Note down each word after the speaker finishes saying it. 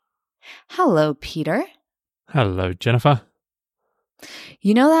Hello, Peter. Hello, Jennifer.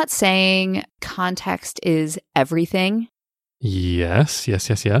 You know that saying, context is everything? Yes.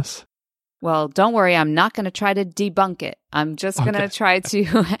 Well, don't worry, I'm not going to try to debunk it. I'm just going to try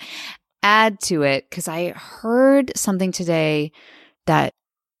to add to it because I heard something today that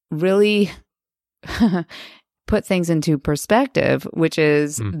really put things into perspective, which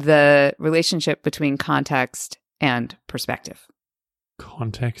is the relationship between context and perspective.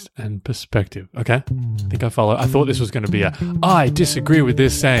 Context and perspective. Okay. I think I follow. I thought this was going to be a I disagree with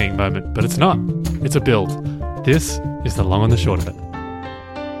this saying moment, but it's not. It's a build. This is the long and the short of it.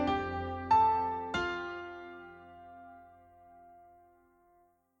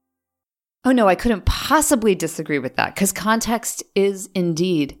 Oh no, I couldn't possibly disagree with that because context is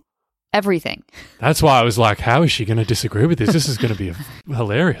indeed everything. That's why I was like, how is she going to disagree with this? This is going to be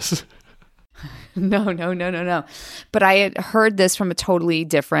hilarious. No. But I had heard this from a totally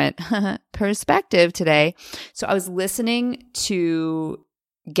different perspective today. So I was listening to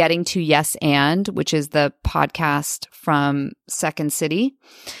Getting to Yes And, which is the podcast from Second City.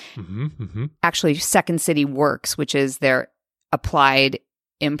 Actually, Second City Works, which is their applied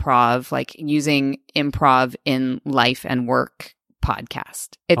improv, like using improv in life and work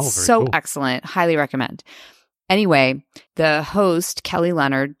podcast. It's so cool. Excellent. Highly recommend. Anyway, the host, Kelly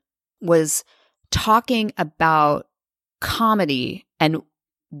Leonard, was talking about comedy and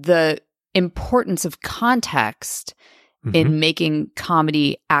the importance of context in making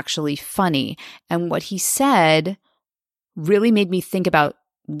comedy actually funny. And what he said really made me think about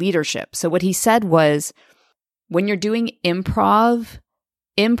leadership. So what he said was, when you're doing improv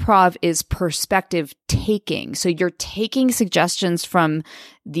is perspective taking. So you're taking suggestions from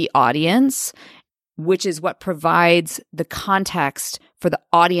the audience, which is what provides the context for the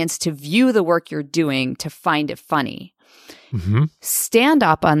audience to view the work you're doing to find it funny.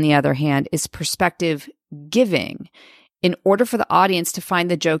 Stand-up, on the other hand, is perspective giving. In order for the audience to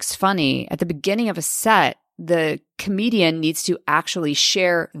find the jokes funny, at the beginning of a set, the comedian needs to actually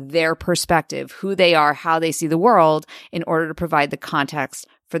share their perspective, who they are, how they see the world, in order to provide the context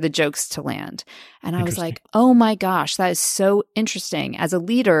for the jokes to land. And I was like, oh my gosh, that is so interesting. As a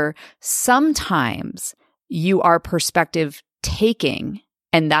leader, sometimes you are perspective taking,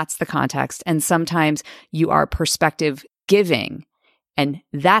 and that's the context. And sometimes you are perspective giving, and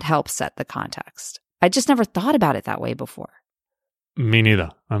that helps set the context. I just never thought about it that way before. Me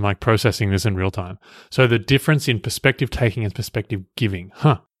neither. I'm like processing this in real time. So the difference in perspective taking and perspective giving,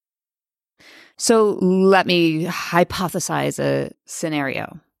 So let me hypothesize a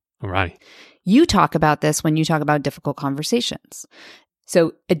scenario. All right. You talk about this when you talk about difficult conversations.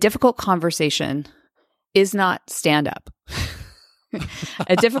 So a difficult conversation is not stand-up.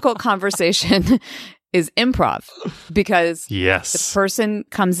 A difficult conversation is improv because the person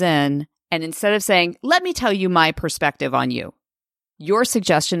comes in and instead of saying, let me tell you my perspective on you, your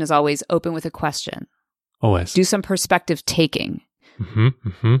suggestion is always open with a question. Always. Do some perspective taking.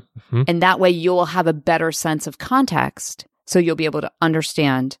 And that way you'll have a better sense of context, so you'll be able to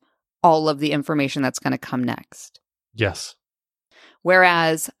understand all of the information that's going to come next. Yes.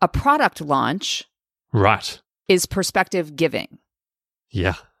 Whereas a product launch is perspective giving.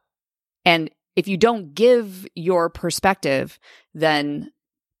 Yeah. And if you don't give your perspective, then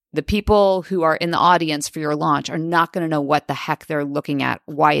the people who are in the audience for your launch are not going to know what the heck they're looking at,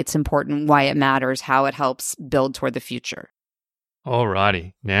 why it's important, why it matters, how it helps build toward the future.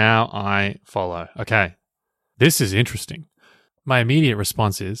 Alrighty, now I follow. Okay, this is interesting. My immediate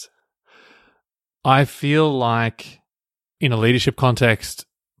response is, I feel like in a leadership context,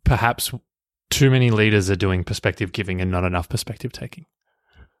 perhaps too many leaders are doing perspective giving and not enough perspective taking.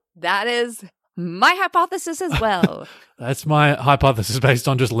 That is my hypothesis as well. That's my hypothesis based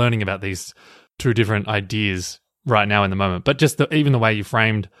on just learning about these two different ideas right now in the moment. But just even the way you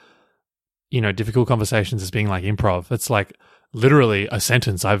framed, difficult conversations as being like improv, it's like literally a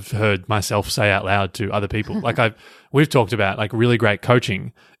sentence I've heard myself say out loud to other people. Like we've talked about, like really great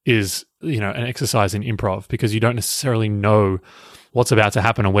coaching is, an exercise in improv because you don't necessarily know what's about to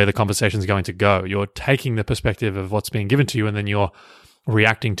happen or where the conversation is going to go. You're taking the perspective of what's being given to you and then you're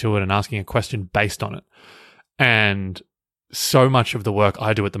reacting to it and asking a question based on it. And so much of the work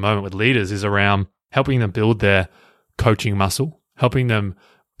I do at the moment with leaders is around helping them build their coaching muscle, helping them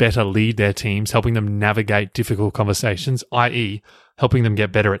better lead their teams, helping them navigate difficult conversations, i.e. helping them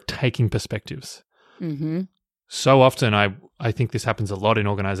get better at taking perspectives. So often, I think this happens a lot in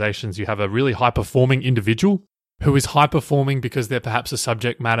organizations. You have a really high-performing individual who is high-performing because they're perhaps a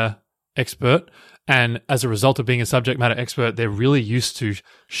subject matter expert. And as a result of being a subject matter expert, they're really used to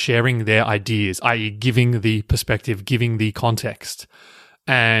sharing their ideas, i.e. giving the perspective, giving the context.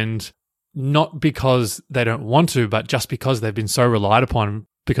 And not because they don't want to, but just because they've been so relied upon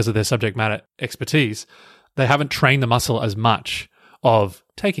because of their subject matter expertise, they haven't trained the muscle as much of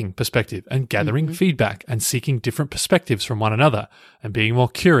taking perspective and gathering feedback and seeking different perspectives from one another and being more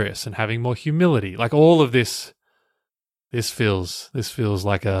curious and having more humility. Like all of this feels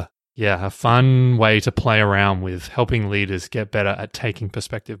like a fun way to play around with helping leaders get better at taking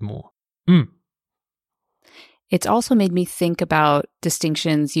perspective more. It's also made me think about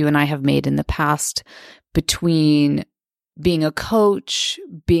distinctions you and I have made in the past between being a coach,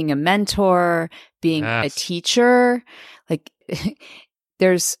 being a mentor, being a teacher. Like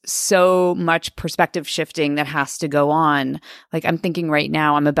there's so much perspective shifting that has to go on. Like I'm thinking right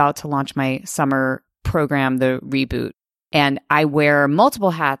now, I'm about to launch my summer program, the Reboot, and I wear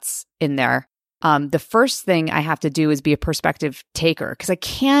multiple hats in there. The first thing I have to do is be a perspective taker because I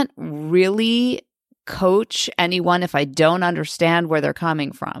can't really coach anyone if I don't understand where they're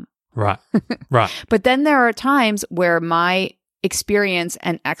coming from. Right. But then there are times where my experience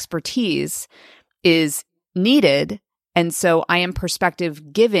and expertise is needed. And so I am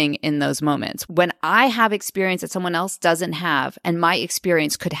perspective giving in those moments. When I have experience that someone else doesn't have, and my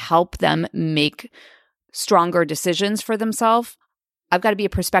experience could help them make stronger decisions for themselves, I've got to be a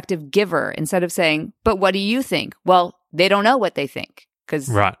perspective giver instead of saying, but what do you think? Well, they don't know what they think because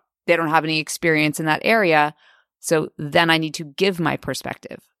they don't have any experience in that area. So then I need to give my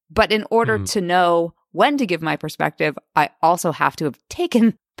perspective. But in order to know when to give my perspective, I also have to have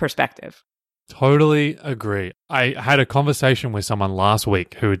taken perspective. Totally agree. I had a conversation with someone last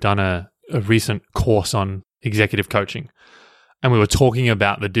week who had done a recent course on executive coaching. And we were talking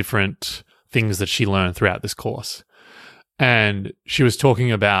about the different things that she learned throughout this course. And she was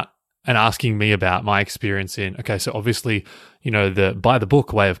talking about and asking me about my experience in, okay, so obviously, the by the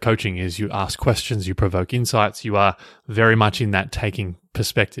book way of coaching is you ask questions, you provoke insights, you are very much in that taking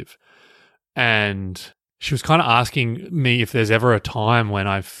perspective. And she was kind of asking me if there's ever a time when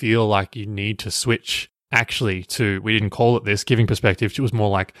I feel like you need to switch actually to, we didn't call it this, giving perspective. It was more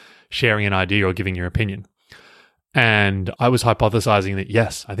like sharing an idea or giving your opinion. And I was hypothesizing that,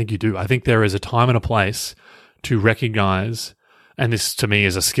 yes, I think you do. I think there is a time and a place to recognize, and this to me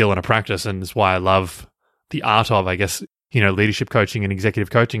is a skill and a practice, and it's why I love the art of, I guess, leadership coaching and executive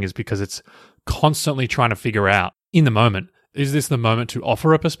coaching, is because it's constantly trying to figure out in the moment, is this the moment to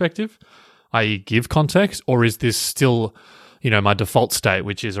offer a perspective, i.e. give context, or is this still, my default state,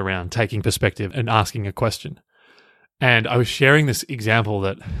 which is around taking perspective and asking a question? And I was sharing this example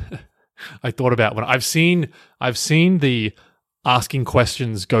that I thought about when I've seen the asking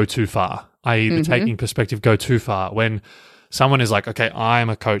questions go too far, i.e. the taking perspective go too far. When someone is like, okay, I'm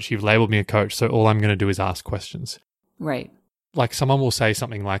a coach, you've labeled me a coach, so all I'm going to do is ask questions. Right. Like someone will say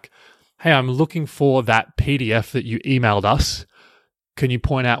something like, hey, I'm looking for that PDF that you emailed us. Can you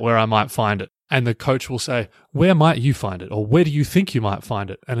point out where I might find it? And the coach will say, where might you find it? Or where do you think you might find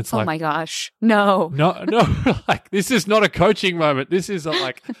it? And it's like, oh my gosh, no, like this is not a coaching moment. This is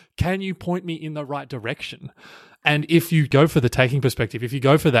like, can you point me in the right direction? And if you go for the taking perspective, if you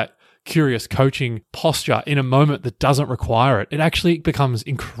go for that curious coaching posture in a moment that doesn't require it, it actually becomes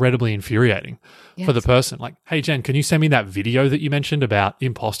incredibly infuriating for the person. Like, hey, Jen, can you send me that video that you mentioned about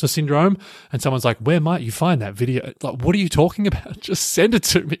imposter syndrome? And someone's like, where might you find that video? Like, what are you talking about? Just send it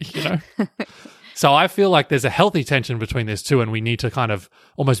to me, So I feel like there's a healthy tension between these two, and we need to kind of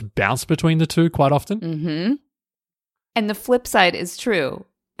almost bounce between the two quite often. Mm-hmm. And the flip side is true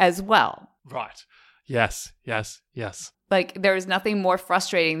as well. Right. Yes. Like, there is nothing more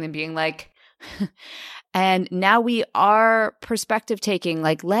frustrating than being like, and now we are perspective taking,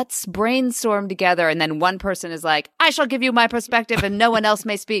 like, let's brainstorm together. And then one person is like, I shall give you my perspective and no one else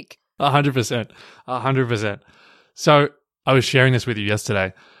may speak. 100%. So I was sharing this with you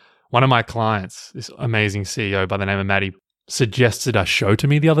yesterday. One of my clients, this amazing CEO by the name of Maddie, suggested a show to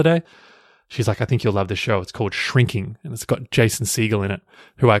me the other day. She's like, I think you'll love the show. It's called Shrinking, and it's got Jason Segel in it,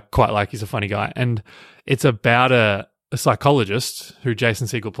 who I quite like. He's a funny guy. And it's about a psychologist who Jason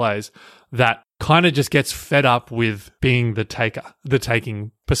Segel plays that kind of just gets fed up with being the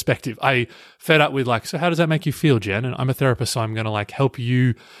taking perspective. I fed up with like, so how does that make you feel, Jen? And I'm a therapist, so I'm going to like help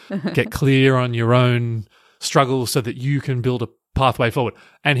you get clear on your own struggles so that you can build a pathway forward.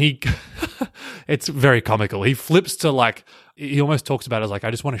 And it's very comical. He flips to like, he almost talks about it as like,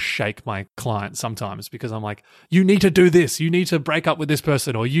 I just want to shake my clients sometimes because I'm like, you need to do this. You need to break up with this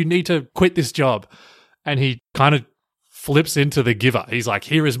person, or you need to quit this job. And he kind of flips into the giver. He's like,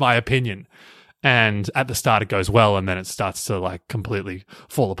 here is my opinion. And at the start it goes well, and then it starts to like completely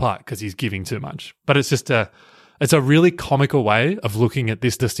fall apart because he's giving too much. But it's just it's a really comical way of looking at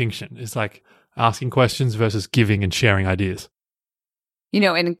this distinction. It's like asking questions versus giving and sharing ideas.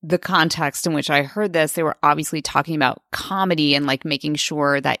 In the context in which I heard this, they were obviously talking about comedy and like making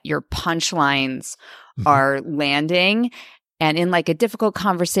sure that your punchlines are landing. And in like a difficult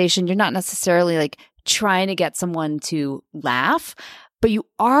conversation, you're not necessarily like trying to get someone to laugh, but you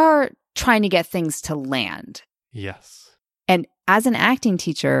are trying to get things to land. Yes. And as an acting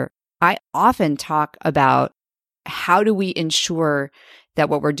teacher, I often talk about how do we ensure that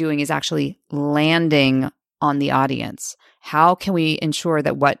what we're doing is actually landing on the audience? How can we ensure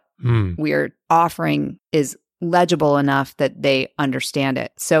that what we're offering is legible enough that they understand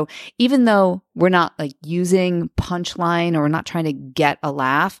it? So even though we're not like using punchline or we're not trying to get a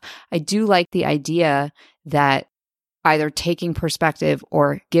laugh, I do like the idea that either taking perspective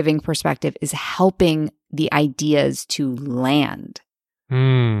or giving perspective is helping the ideas to land.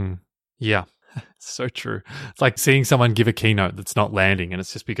 Yeah. So true. It's like seeing someone give a keynote that's not landing, and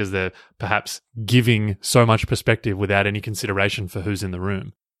it's just because they're perhaps giving so much perspective without any consideration for who's in the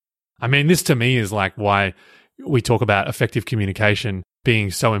room. I mean, this to me is like why we talk about effective communication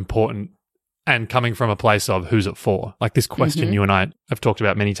being so important and coming from a place of who's it for. Like this question you and I have talked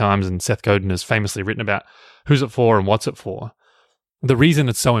about many times, and Seth Godin has famously written about who's it for and what's it for. The reason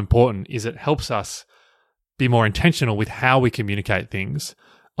it's so important is it helps us be more intentional with how we communicate things,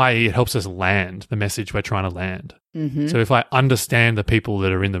 i.e. it helps us land the message we're trying to land. So if I understand the people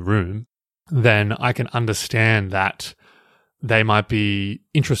that are in the room, then I can understand that they might be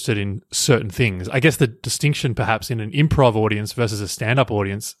interested in certain things. I guess the distinction perhaps in an improv audience versus a stand-up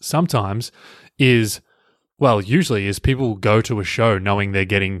audience sometimes is, well, usually is people go to a show knowing they're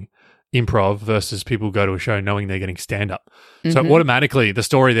getting improv versus people go to a show knowing they're getting stand-up. So automatically the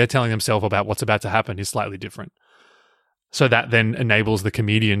story they're telling themselves about what's about to happen is slightly different. So that then enables the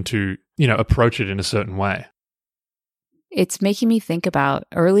comedian to, approach it in a certain way. It's making me think about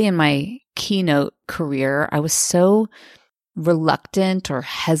early in my keynote career, I was so reluctant or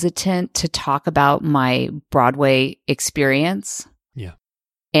hesitant to talk about my Broadway experience. Yeah.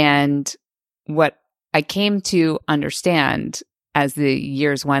 And what I came to understand as the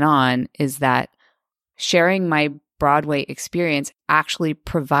years went on is that sharing my Broadway experience actually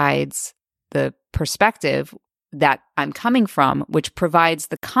provides the perspective that I'm coming from, which provides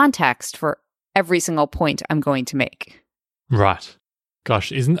the context for every single point I'm going to make. Right.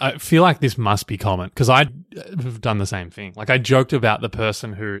 Gosh, I feel like this must be common because I've done the same thing. Like I joked about the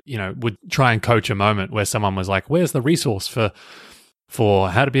person who, would try and coach a moment where someone was like, where's the resource for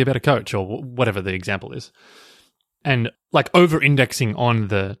how to be a better coach or whatever the example is. And like over-indexing on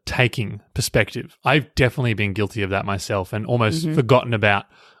the taking perspective. I've definitely been guilty of that myself and almost forgotten about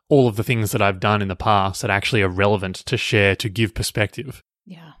all of the things that I've done in the past that actually are relevant to share, to give perspective.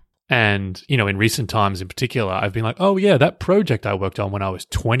 Yeah. And, in recent times in particular, I've been like, oh yeah, that project I worked on when I was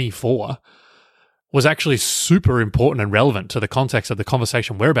 24 was actually super important and relevant to the context of the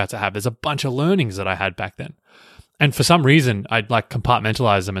conversation we're about to have. There's a bunch of learnings that I had back then. And for some reason, I'd like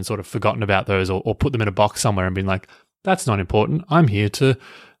compartmentalize them and sort of forgotten about those or put them in a box somewhere and been like, that's not important. I'm here to,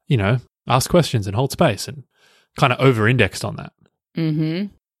 ask questions and hold space, and kind of over-indexed on that.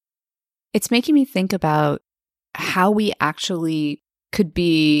 It's making me think about how we actually could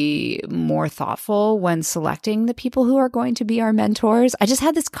be more thoughtful when selecting the people who are going to be our mentors. I just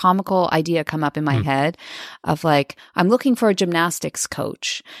had this comical idea come up in my head of like, I'm looking for a gymnastics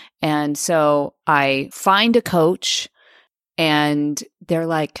coach. And so I find a coach and they're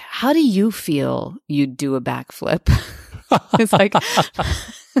like, how do you feel you'd do a backflip? It's like,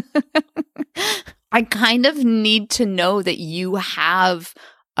 I kind of need to know that you have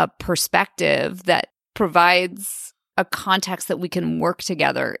a perspective that provides a context that we can work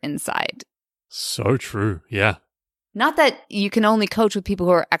together inside. So true. Yeah. Not that you can only coach with people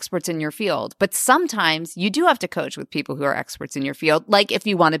who are experts in your field, but sometimes you do have to coach with people who are experts in your field, like if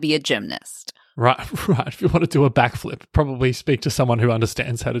you want to be a gymnast. Right. If you want to do a backflip, probably speak to someone who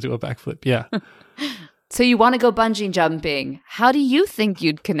understands how to do a backflip. Yeah. So you want to go bungee jumping. How do you think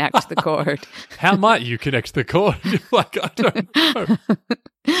you'd connect the cord? How might you connect the cord? Like, I don't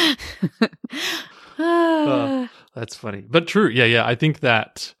know. That's funny. But true. Yeah. I think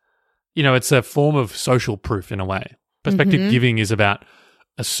that, it's a form of social proof in a way. Perspective giving is about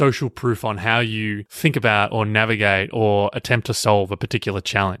a social proof on how you think about or navigate or attempt to solve a particular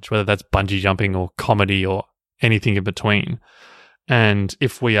challenge, whether that's bungee jumping or comedy or anything in between. And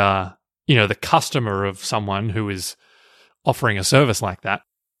if we are, the customer of someone who is offering a service like that,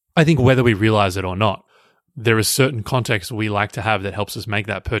 I think whether we realize it or not, there is certain context we like to have that helps us make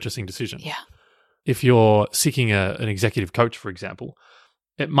that purchasing decision. Yeah. If you're seeking an executive coach, for example,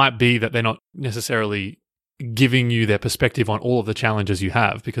 it might be that they're not necessarily giving you their perspective on all of the challenges you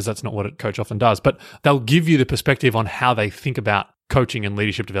have, because that's not what a coach often does, but they'll give you the perspective on how they think about coaching and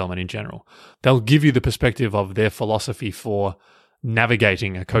leadership development in general. They'll give you the perspective of their philosophy for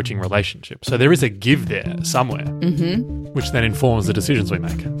navigating a coaching relationship. So there is a give there somewhere, which then informs the decisions we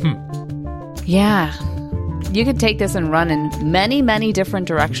make. Yeah. You could take this and run in many, many different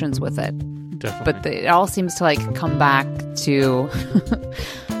directions with it. Definitely. But it all seems to come back to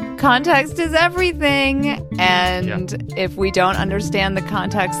context is everything. And if we don't understand the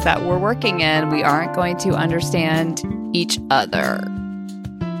context that we're working in, we aren't going to understand each other.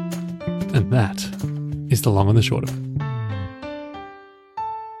 And that is the long and the short of it.